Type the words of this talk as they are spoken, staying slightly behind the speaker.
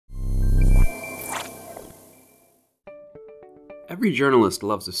Every journalist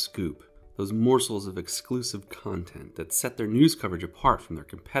loves a scoop, those morsels of exclusive content that set their news coverage apart from their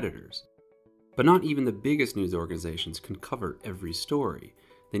competitors. But not even the biggest news organizations can cover every story.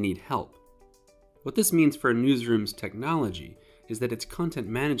 They need help. What this means for a newsroom's technology is that its content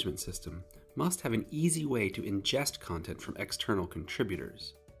management system must have an easy way to ingest content from external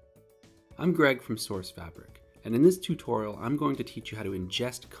contributors. I'm Greg from SourceFabric, and in this tutorial I'm going to teach you how to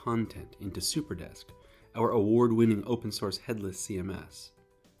ingest content into Superdesk, our award-winning open source headless CMS.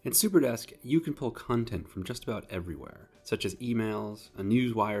 In Superdesk, you can pull content from just about everywhere, such as emails, a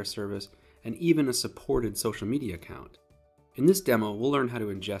newswire service, and even a supported social media account. In this demo, we'll learn how to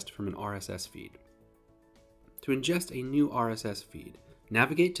ingest from an RSS feed. To ingest a new RSS feed,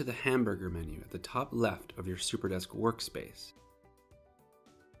 navigate to the hamburger menu at the top left of your Superdesk workspace.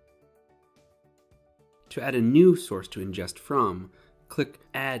 To add a new source to ingest from, click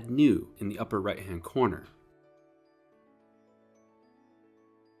Add New in the upper right-hand corner.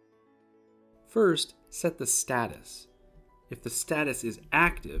 First, set the status. If the status is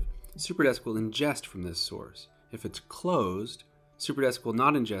active, Superdesk will ingest from this source. If it's closed, Superdesk will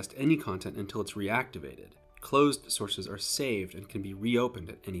not ingest any content until it's reactivated. Closed sources are saved and can be reopened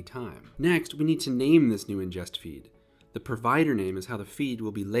at any time. Next, we need to name this new ingest feed. The provider name is how the feed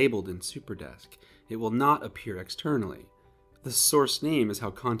will be labeled in Superdesk. It will not appear externally. The source name is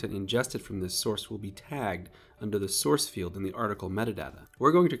how content ingested from this source will be tagged under the source field in the article metadata.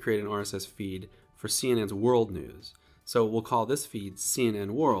 We're going to create an RSS feed for CNN's World News, so we'll call this feed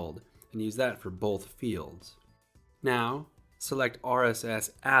CNN World and use that for both fields. Now, select RSS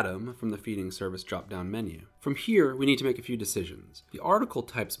Atom from the feeding service drop-down menu. From here, we need to make a few decisions. The Article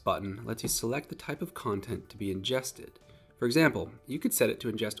Types button lets you select the type of content to be ingested. For example, you could set it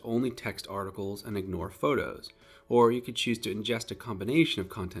to ingest only text articles and ignore photos, or you could choose to ingest a combination of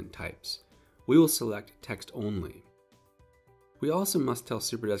content types. We will select text only. We also must tell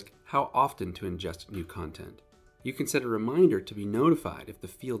Superdesk how often to ingest new content. You can set a reminder to be notified if the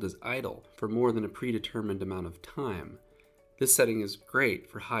field is idle for more than a predetermined amount of time. This setting is great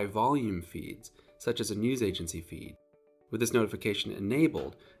for high volume feeds, such as a news agency feed. With this notification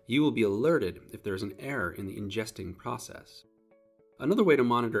enabled, you will be alerted if there is an error in the ingesting process. Another way to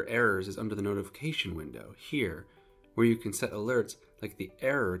monitor errors is under the notification window, here, where you can set alerts like the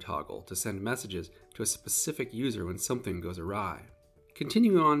error toggle to send messages to a specific user when something goes awry.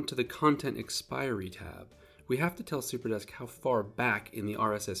 Continuing on to the Content Expiry tab, we have to tell Superdesk how far back in the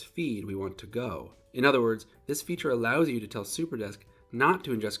RSS feed we want to go. In other words, this feature allows you to tell Superdesk not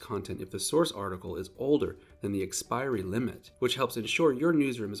to ingest content if the source article is older than the expiry limit, which helps ensure your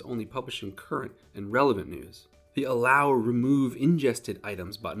newsroom is only publishing current and relevant news. The Allow Remove Ingested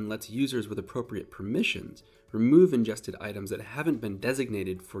Items button lets users with appropriate permissions remove ingested items that haven't been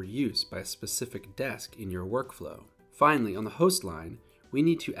designated for use by a specific desk in your workflow. Finally, on the host line, we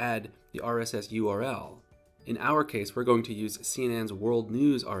need to add the RSS URL. In our case, we're going to use CNN's World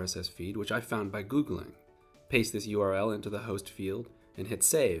News RSS feed, which I found by Googling. Paste this URL into the host field and hit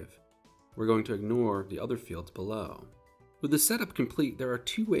save. We're going to ignore the other fields below. With the setup complete, there are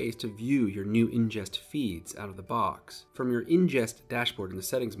two ways to view your new ingest feeds out of the box. From your ingest dashboard in the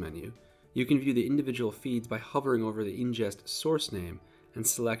settings menu, you can view the individual feeds by hovering over the ingest source name and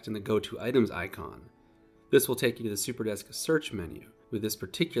selecting the Go To Items icon. This will take you to the Superdesk search menu, with this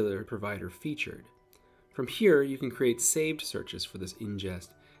particular provider featured. From here, you can create saved searches for this ingest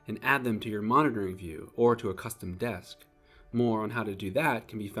and add them to your monitoring view or to a custom desk. More on how to do that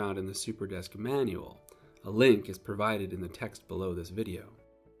can be found in the Superdesk manual. A link is provided in the text below this video.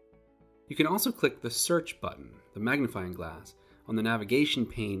 You can also click the Search button, the magnifying glass, on the navigation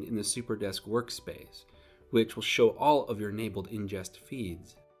pane in the Superdesk workspace, which will show all of your enabled ingest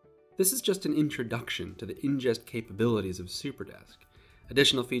feeds. This is just an introduction to the ingest capabilities of Superdesk.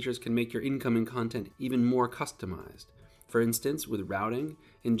 Additional features can make your incoming content even more customized. For instance, with routing,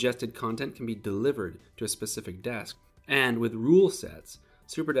 ingested content can be delivered to a specific desk. And with rule sets,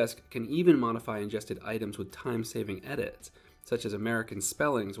 Superdesk can even modify ingested items with time-saving edits, such as American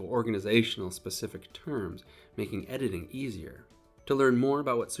spellings or organizational specific terms, making editing easier. To learn more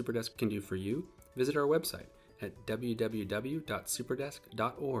about what Superdesk can do for you, visit our website at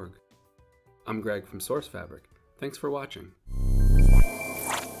www.superdesk.org. I'm Greg from SourceFabric. Thanks for watching.